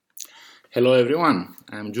Hello everyone,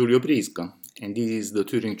 I'm Giulio Prisco and this is the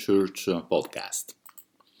Turing Church podcast.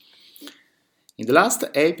 In the last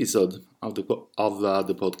episode of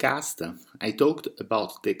the podcast, I talked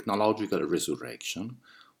about technological resurrection,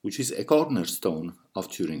 which is a cornerstone of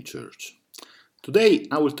Turing Church. Today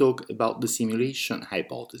I will talk about the simulation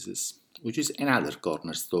hypothesis, which is another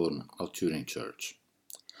cornerstone of Turing Church.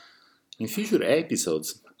 In future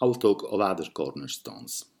episodes, I will talk of other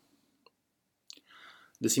cornerstones.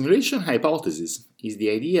 The simulation hypothesis is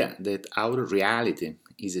the idea that our reality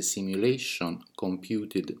is a simulation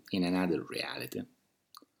computed in another reality.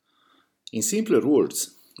 In simpler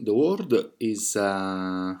words, the world is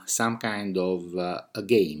some kind of a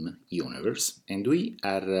game universe, and we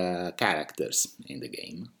are characters in the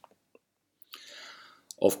game.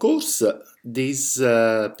 Of course, this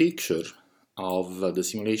picture of the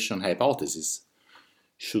simulation hypothesis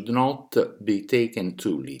should not be taken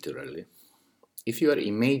too literally. If you are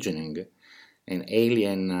imagining an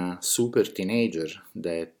alien super teenager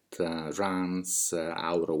that runs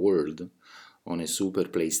our world on a super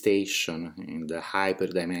PlayStation in the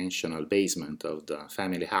hyperdimensional basement of the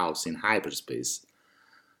family house in hyperspace,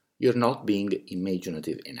 you're not being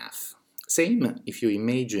imaginative enough. Same if you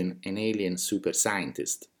imagine an alien super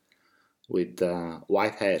scientist with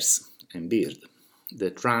white hairs and beard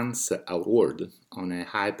that runs our world on a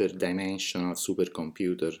hyperdimensional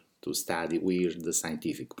supercomputer to study weird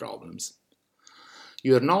scientific problems.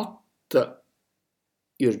 You're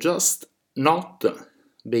just not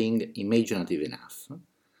being imaginative enough.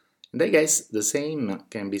 And I guess the same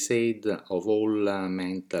can be said of all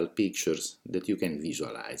mental pictures that you can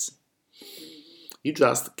visualize. You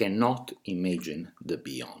just cannot imagine the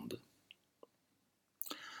beyond.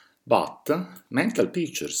 But mental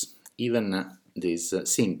pictures, even these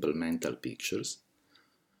simple mental pictures,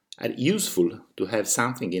 are useful to have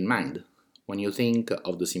something in mind when you think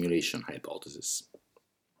of the simulation hypothesis.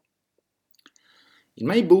 In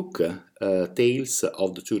my book, Tales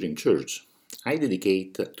of the Turing Church, I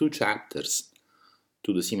dedicate 2 chapters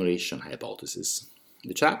to the simulation hypothesis.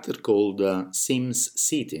 The chapter called Sims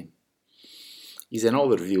City is an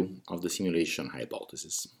overview of the simulation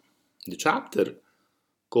hypothesis. The chapter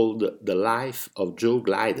called The Life of Joe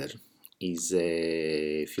Glider is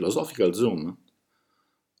a philosophical zoom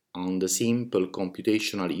on the simple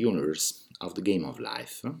computational universe of the game of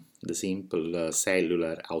life, the simple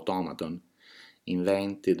cellular automaton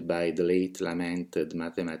invented by the late lamented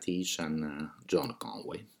mathematician John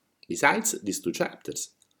Conway. Besides these 2 chapters,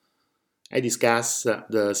 I discuss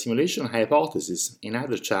the simulation hypothesis in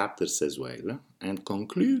other chapters as well and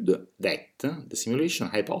conclude that the simulation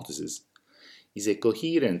hypothesis is a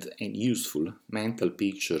coherent and useful mental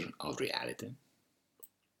picture of reality.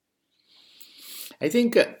 I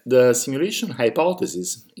think the simulation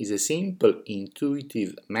hypothesis is a simple,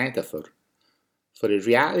 intuitive metaphor for a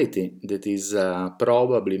reality that is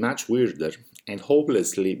probably much weirder and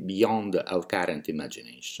hopelessly beyond our current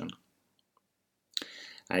imagination.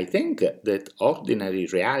 I think that ordinary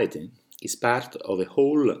reality is part of a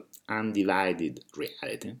whole undivided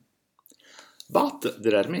reality. But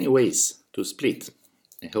there are many ways to split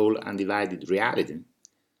a whole undivided reality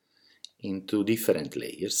into different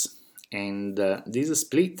layers. And this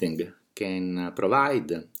splitting can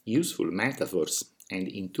provide useful metaphors and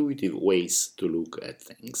intuitive ways to look at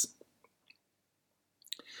things.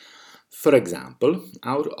 For example,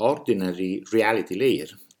 our ordinary reality layer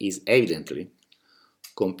is evidently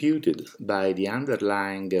computed by the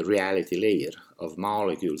underlying reality layer of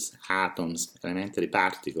molecules, atoms, elementary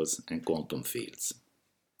particles, and quantum fields.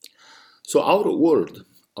 So our world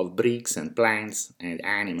of bricks and plants and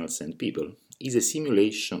animals and people is a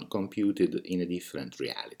simulation computed in a different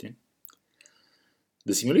reality.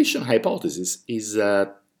 The simulation hypothesis is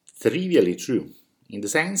trivially true in the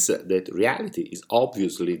sense that reality is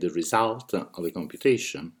obviously the result of a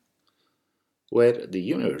computation where the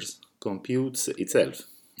universe computes itself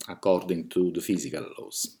according to the physical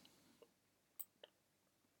laws.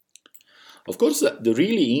 Of course, the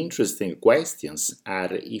really interesting questions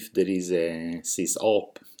are if there is a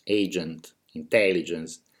sysop, agent,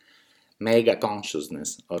 intelligence, mega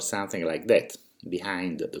consciousness or something like that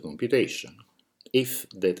behind the computation, if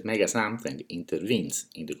that mega something intervenes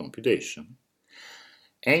in the computation,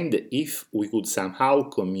 and if we could somehow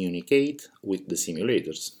communicate with the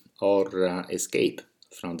simulators or escape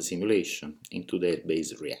from the simulation into their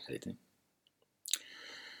base reality.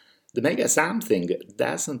 The mega something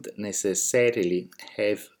doesn't necessarily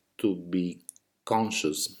have to be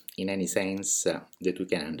conscious in any sense that we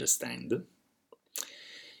can understand.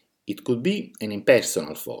 It could be an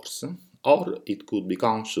impersonal force, or it could be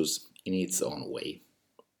conscious in its own way.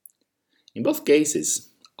 In both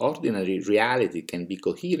cases, ordinary reality can be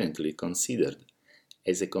coherently considered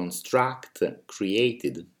as a construct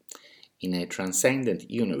created in a transcendent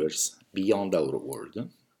universe beyond our world,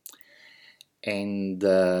 and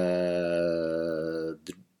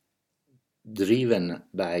driven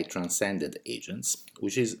by transcendent agents,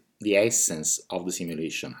 which is the essence of the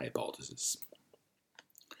simulation hypothesis.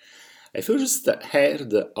 I first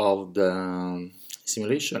heard of the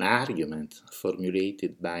simulation argument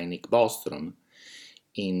formulated by Nick Bostrom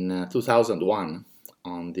in 2001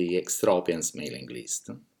 on the Extropians mailing list.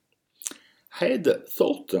 I had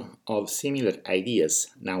thought of similar ideas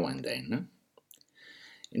now and then,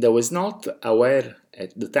 and I was not aware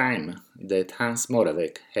at the time that Hans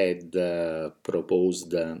Moravec had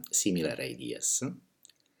proposed similar ideas.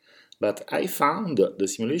 But I found the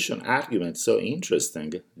simulation argument so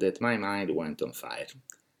interesting that my mind went on fire.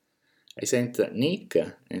 I sent Nick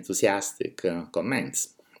enthusiastic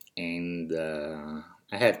comments, and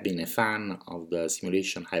I have been a fan of the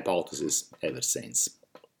simulation hypothesis ever since.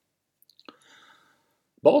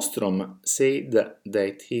 Bostrom said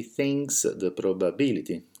that he thinks the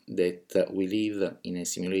probability that we live in a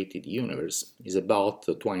simulated universe is about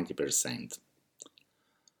 20%.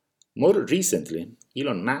 More recently,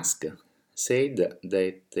 Elon Musk said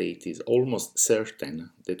that it is almost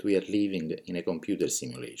certain that we are living in a computer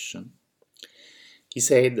simulation. He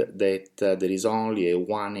said that there is only a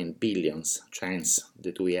 1 in billions chance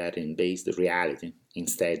that we are in based reality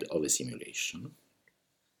instead of a simulation.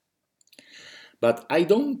 But I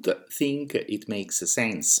don't think it makes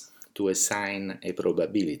sense to assign a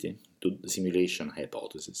probability to the simulation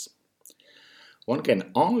hypothesis. One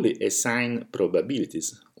can only assign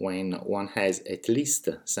probabilities when one has at least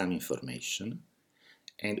some information,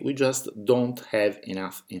 and we just don't have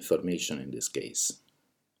enough information in this case.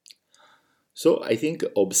 So I think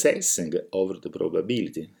obsessing over the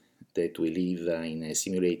probability that we live in a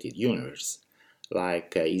simulated universe,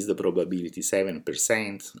 like is the probability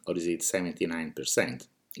 7% or is it 79%,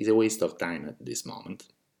 is a waste of time at this moment.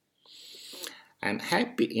 I'm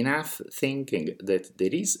happy enough thinking that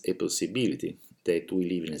there is a possibility that we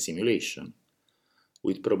live in a simulation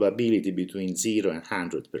with probability between 0 and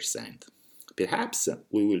 100%. Perhaps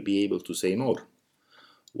we will be able to say more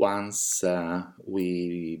once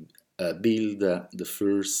we build the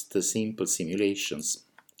first simple simulations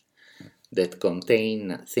that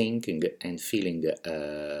contain thinking and feeling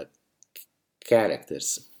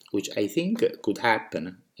characters, which I think could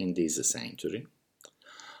happen in this century.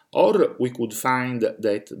 Or we could find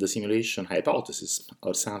that the simulation hypothesis,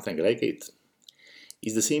 or something like it,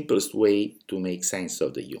 is the simplest way to make sense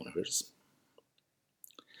of the universe.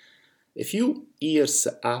 A few years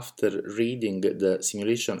after reading the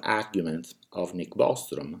simulation argument of Nick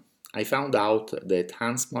Bostrom, I found out that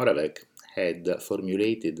Hans Moravec had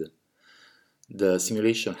formulated the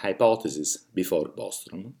simulation hypothesis before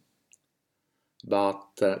Bostrom.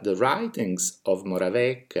 But the writings of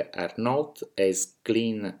Moravec are not as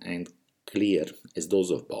clean and clear as those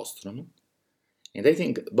of Bostrom, and I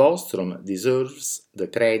think Bostrom deserves the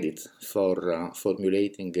credit for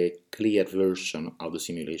formulating a clear version of the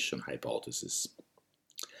simulation hypothesis.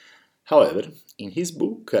 However, in his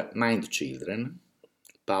book Mind Children,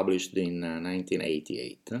 published in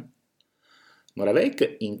 1988,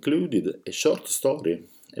 Moravec included a short story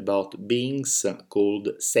about beings called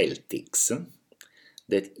Celtics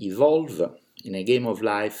that evolve in a game of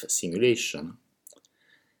life simulation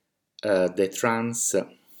that runs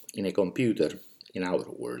in a computer in our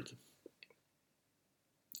world.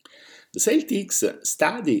 The Celtics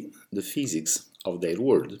study the physics of their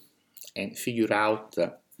world and figure out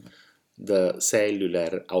the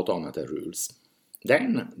cellular automata rules.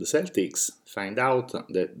 Then the Celtics find out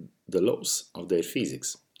that the laws of their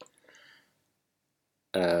physics,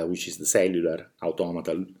 which is the cellular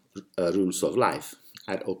automata rules of life,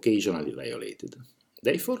 are occasionally violated.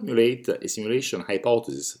 They formulate a simulation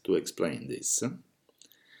hypothesis to explain this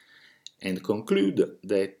and conclude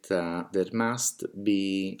that there must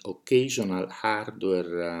be occasional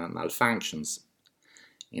hardware malfunctions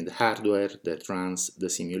in the hardware that runs the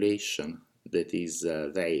simulation that is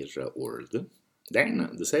their world. Then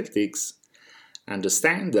the Celtics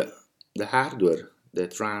understand the hardware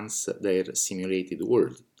that runs their simulated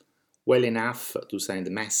world well enough to send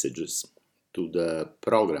messages to the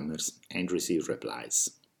programmers and receive replies.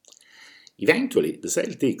 Eventually, the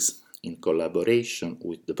Celtics, in collaboration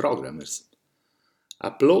with the programmers,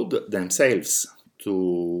 upload themselves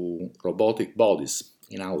to robotic bodies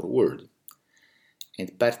in our world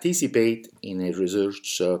and participate in a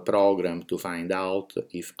research program to find out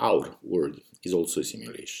if our world is also a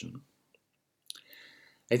simulation.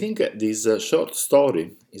 I think this short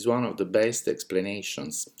story is one of the best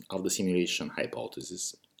explanations of the simulation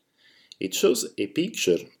hypothesis. It shows a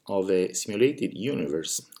picture of a simulated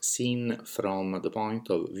universe seen from the point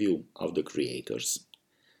of view of the creators.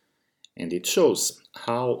 And it shows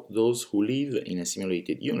how those who live in a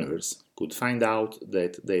simulated universe could find out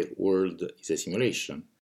that their world is a simulation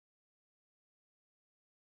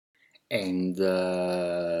and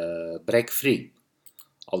break free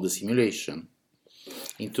of the simulation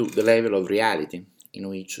into the level of reality in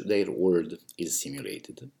which their world is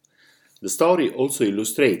simulated. The story also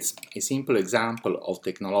illustrates a simple example of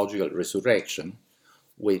technological resurrection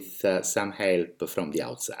with some help from the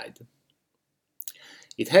outside.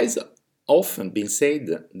 It has often been said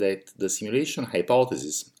that the simulation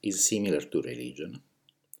hypothesis is similar to religion.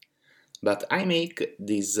 But I make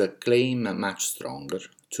this claim much stronger.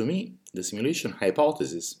 To me, the simulation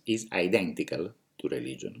hypothesis is identical to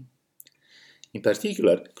religion. In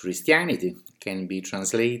particular, Christianity can be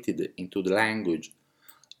translated into the language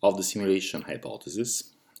of the simulation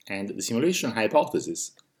hypothesis, and the simulation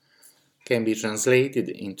hypothesis can be translated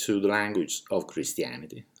into the language of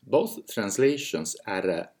Christianity. Both translations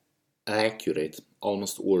are accurate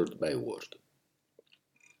almost word by word.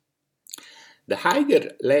 The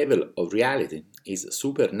higher level of reality is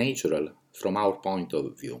supernatural from our point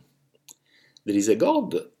of view. There is a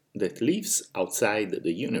God that lives outside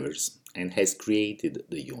the universe and has created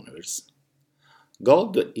the universe.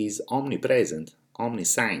 God is omnipresent,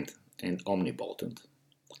 omniscient, and omnipotent.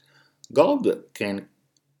 God can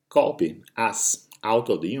copy us out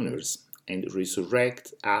of the universe and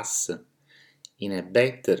resurrect us in a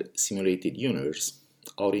better simulated universe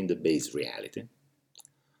or in the base reality.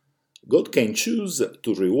 God can choose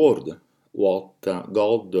to reward what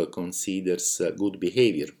God considers good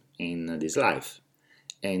behavior in this life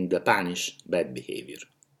and punish bad behavior.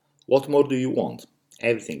 What more do you want?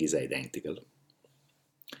 Everything is identical.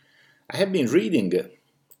 I have been reading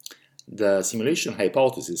the simulation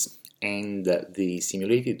hypothesis and the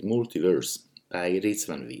simulated multiverse by Ritz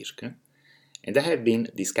van Wierck, and I have been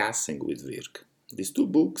discussing with Wierck. These two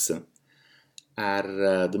books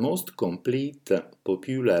are the most complete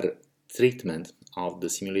popular treatment of the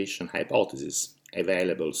simulation hypothesis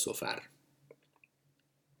available so far.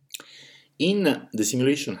 In the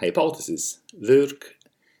simulation hypothesis, Wierck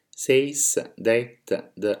says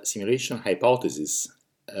that the simulation hypothesis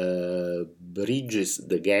bridges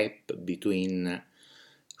the gap between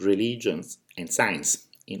religions and science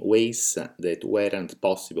in ways that weren't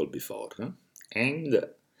possible before, and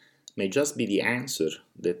may just be the answer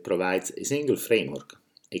that provides a single framework,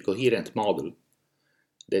 a coherent model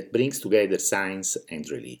that brings together science and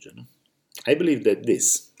religion. I believe that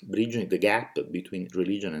this, bridging the gap between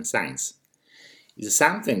religion and science, is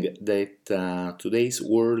something that today's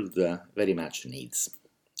world very much needs.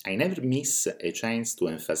 I never miss a chance to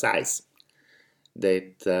emphasize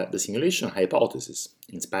that the simulation hypothesis,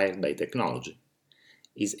 inspired by technology,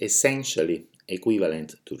 is essentially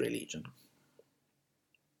equivalent to religion.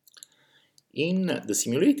 In the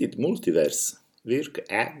simulated multiverse, Wierck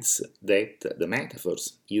adds that the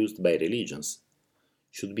metaphors used by religions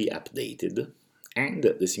should be updated, and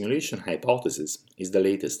the simulation hypothesis is the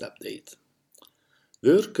latest update.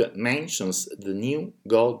 Wierck mentions the new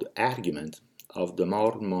God argument of the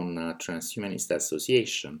Mormon Transhumanist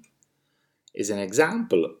Association as an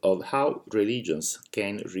example of how religions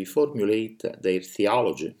can reformulate their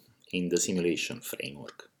theology in the simulation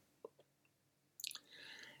framework.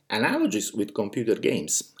 Analogies with computer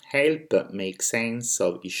games help make sense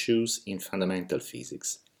of issues in fundamental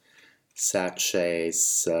physics, such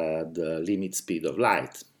as the limit speed of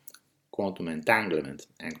light, quantum entanglement,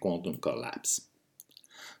 and quantum collapse.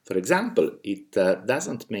 For example, it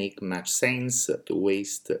doesn't make much sense to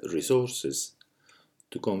waste resources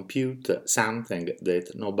to compute something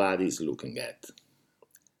that nobody is looking at.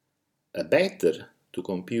 Better to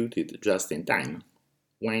compute it just in time,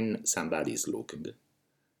 when somebody is looking.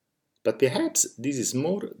 But perhaps this is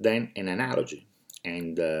more than an analogy,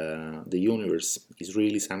 and the universe is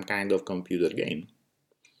really some kind of computer game.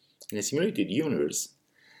 In a simulated universe,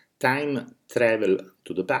 time travel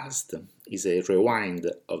to the past is a rewind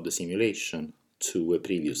of the simulation to a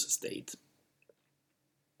previous state.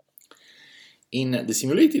 In the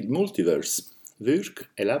simulated multiverse, Wierck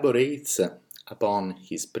elaborates upon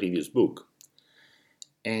his previous book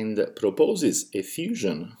and proposes a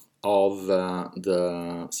fusion of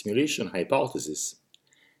the simulation hypothesis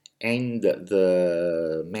and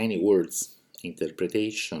the many worlds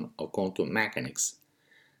interpretation of quantum mechanics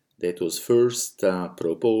that was first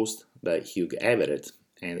proposed by Hugh Everett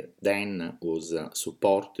and then was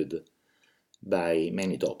supported by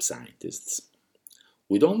many top scientists.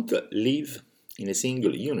 We don't live in a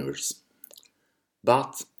single universe,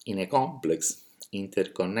 but in a complex,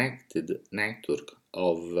 interconnected network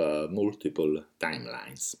of multiple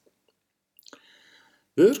timelines.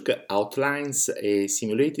 Work outlines a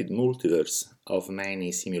simulated multiverse of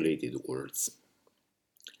many simulated worlds.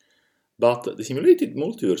 But the simulated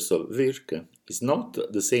multiverse of Work is not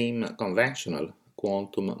the same conventional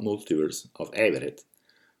quantum multiverse of Everett,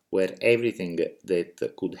 where everything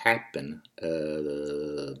that could happen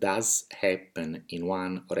does happen in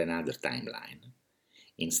one or another timeline.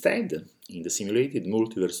 Instead, in the simulated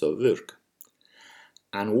multiverse of Work,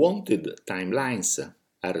 unwanted timelines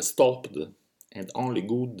are stopped and only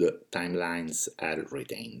good timelines are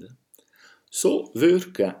retained. So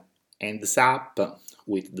Work ends up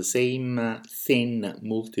with the same thin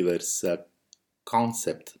multiverse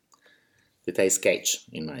concept that I sketch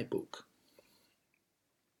in my book.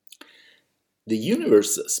 The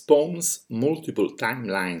universe spawns multiple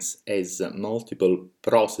timelines as multiple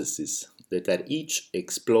processes that are each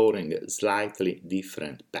exploring slightly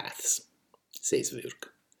different paths, says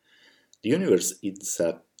Work. The universe is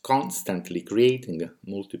constantly creating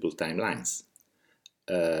multiple timelines,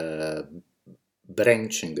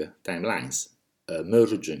 branching timelines,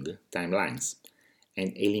 merging timelines,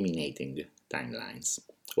 and eliminating timelines.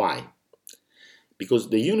 Why? Because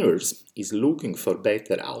the universe is looking for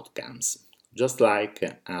better outcomes. Just like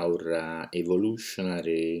our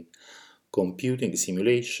evolutionary computing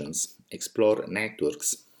simulations explore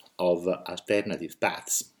networks of alternative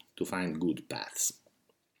paths to find good paths.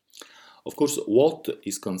 Of course, what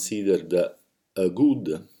is considered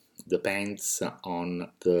good depends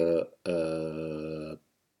on the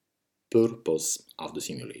purpose of the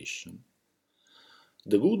simulation.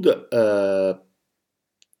 The good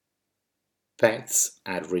paths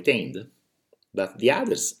are retained, but the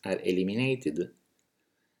others are eliminated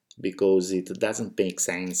because it doesn't make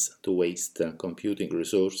sense to waste computing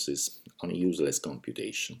resources on useless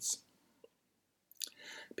computations.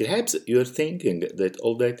 Perhaps you're thinking that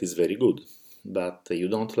all that is very good, but you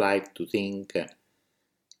don't like to think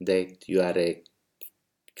that you are a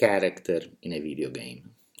character in a video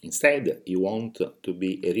game. Instead, you want to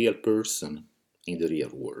be a real person in the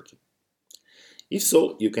real world. If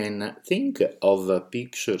so, you can think of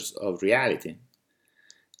pictures of reality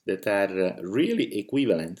that are really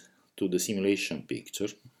equivalent to the simulation picture,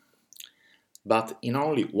 but in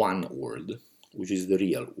only one world, which is the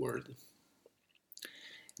real world.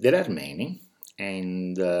 There are many,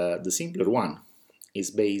 and the simpler one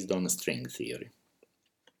is based on string theory.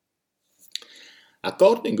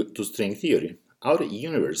 According to string theory, our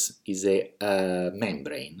universe is a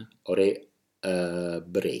membrane or a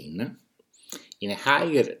brain in a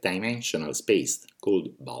higher dimensional space called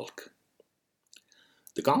bulk.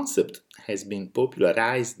 The concept has been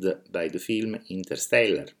popularized by the film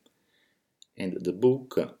Interstellar and the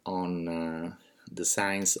book on the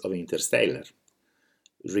science of Interstellar,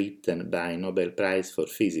 written by Nobel Prize for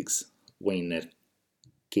Physics winner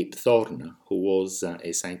Kip Thorne, who was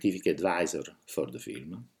a scientific advisor for the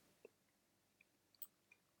film.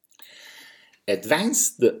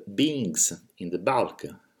 Advanced beings in the bulk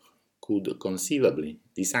could conceivably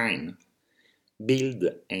design, build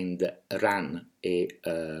and run a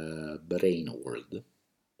brain world.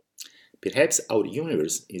 Perhaps our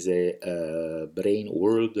universe is a brain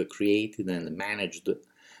world created and managed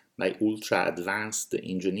by ultra-advanced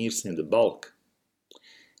engineers in the bulk.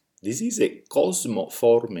 This is a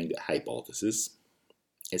cosmoforming hypothesis,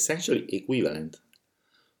 essentially equivalent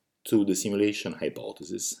to the simulation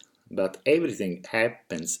hypothesis, but everything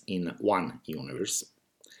happens in one universe,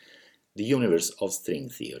 the universe of string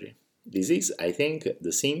theory. This is, I think,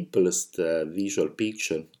 the simplest visual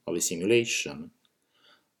picture of a simulation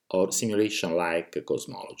or simulation-like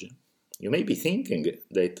cosmology. You may be thinking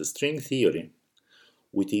that string theory,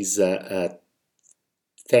 with its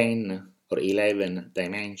 10 or 11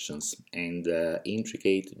 dimensions and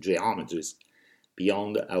intricate geometries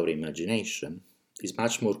beyond our imagination, is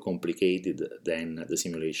much more complicated than the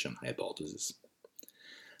simulation hypothesis.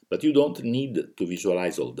 But you don't need to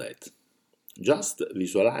visualize all that. Just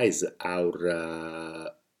visualize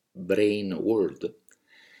our brain world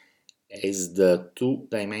as the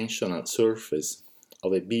two-dimensional surface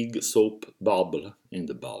of a big soap bubble in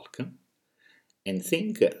the bulk, and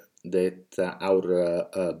think that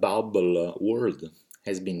our bubble world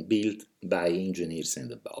has been built by engineers in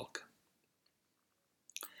the bulk.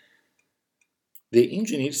 The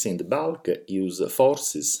engineers in the bulk use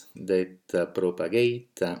forces that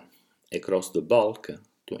propagate across the bulk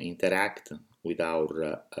to interact with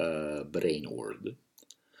our brain world.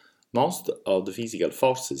 Most of the physical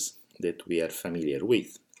forces that we are familiar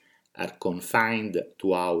with are confined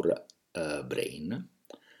to our brain,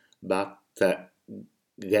 but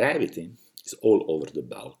gravity is all over the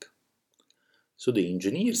bulk. So the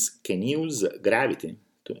engineers can use gravity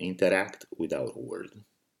to interact with our world.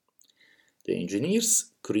 The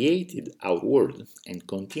engineers created our world and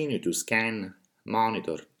continue to scan,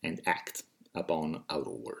 monitor, and act upon our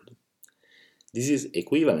world. This is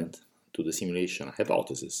equivalent to the simulation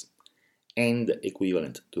hypothesis and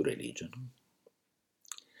equivalent to religion.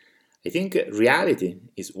 I think reality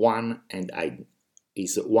is one and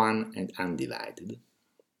undivided.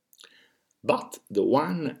 But the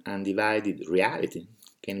one undivided reality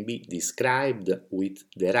can be described with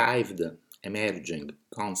derived emerging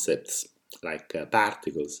concepts like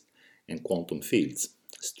particles and quantum fields,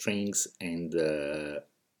 strings and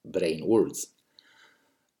brain worlds,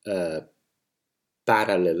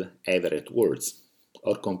 parallel Everett worlds,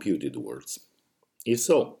 or computed worlds. If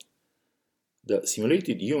so, the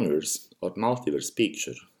simulated universe or multiverse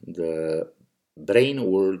picture, the brain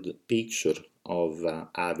world picture of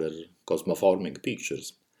other cosmoformic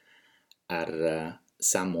pictures are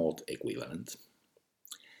somewhat equivalent.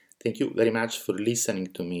 Thank you very much for listening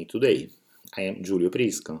to me today. I am Giulio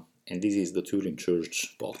Prisco, and this is the Turing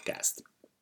Church podcast.